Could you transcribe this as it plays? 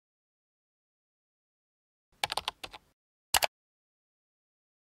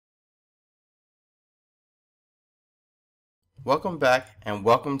Welcome back and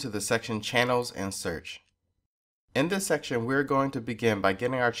welcome to the section Channels and Search. In this section, we're going to begin by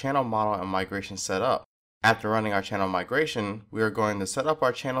getting our channel model and migration set up. After running our channel migration, we are going to set up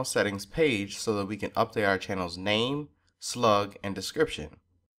our channel settings page so that we can update our channel's name, slug, and description.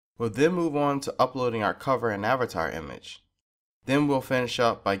 We'll then move on to uploading our cover and avatar image. Then we'll finish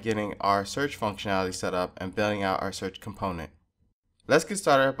up by getting our search functionality set up and building out our search component. Let's get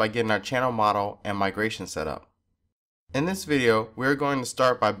started by getting our channel model and migration set up. In this video, we're going to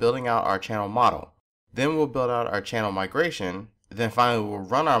start by building out our channel model. Then we'll build out our channel migration. Then finally, we'll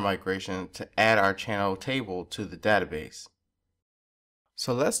run our migration to add our channel table to the database.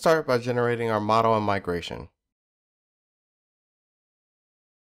 So let's start by generating our model and migration.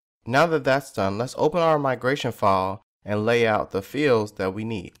 Now that that's done, let's open our migration file and lay out the fields that we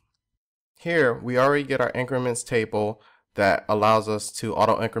need. Here, we already get our increments table that allows us to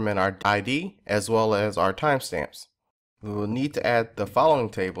auto increment our ID as well as our timestamps. We will need to add the following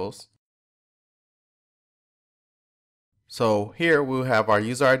tables. So here we'll have our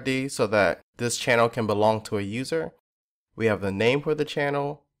user ID so that this channel can belong to a user. We have the name for the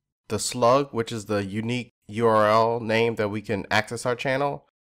channel, the slug, which is the unique URL name that we can access our channel,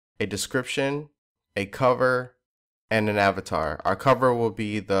 a description, a cover, and an avatar. Our cover will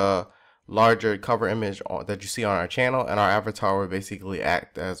be the larger cover image that you see on our channel, and our avatar will basically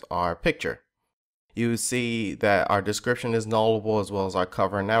act as our picture. You see that our description is nullable as well as our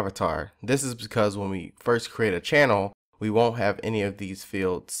cover and avatar. This is because when we first create a channel, we won't have any of these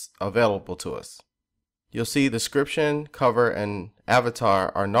fields available to us. You'll see description, cover, and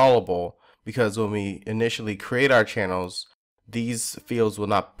avatar are nullable because when we initially create our channels, these fields will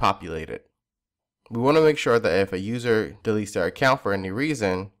not be populated. We want to make sure that if a user deletes their account for any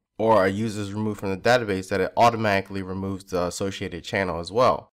reason, or a user is removed from the database, that it automatically removes the associated channel as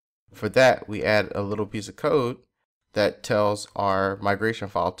well. For that, we add a little piece of code that tells our migration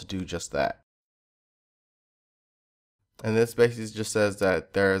file to do just that. And this basically just says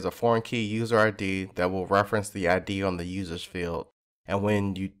that there is a foreign key user ID that will reference the ID on the users field. And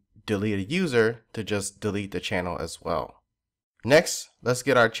when you delete a user, to just delete the channel as well. Next, let's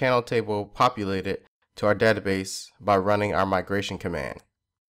get our channel table populated to our database by running our migration command.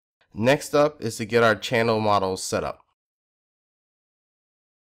 Next up is to get our channel models set up.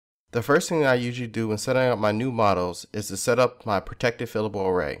 The first thing I usually do when setting up my new models is to set up my protected fillable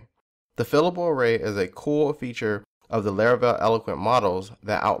array. The fillable array is a cool feature of the Laravel Eloquent models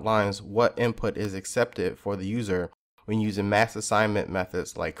that outlines what input is accepted for the user when using mass assignment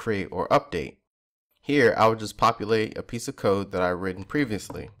methods like create or update. Here, I will just populate a piece of code that I've written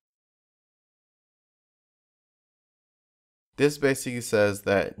previously. This basically says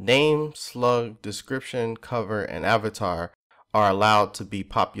that name, slug, description, cover, and avatar are allowed to be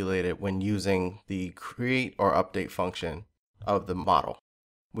populated when using the create or update function of the model.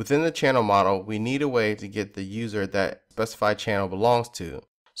 Within the channel model, we need a way to get the user that specified channel belongs to.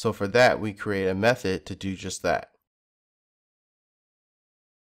 So for that, we create a method to do just that.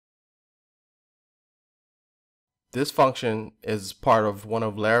 This function is part of one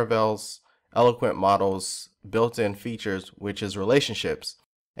of Laravel's Eloquent model's built-in features, which is relationships.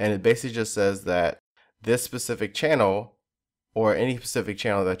 And it basically just says that this specific channel or any specific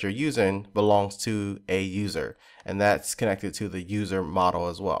channel that you're using belongs to a user, and that's connected to the user model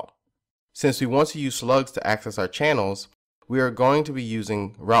as well. Since we want to use slugs to access our channels, we are going to be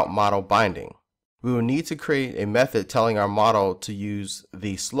using route model binding. We will need to create a method telling our model to use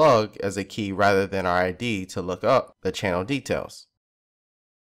the slug as a key rather than our ID to look up the channel details.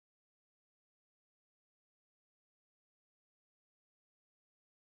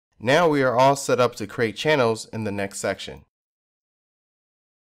 Now we are all set up to create channels in the next section.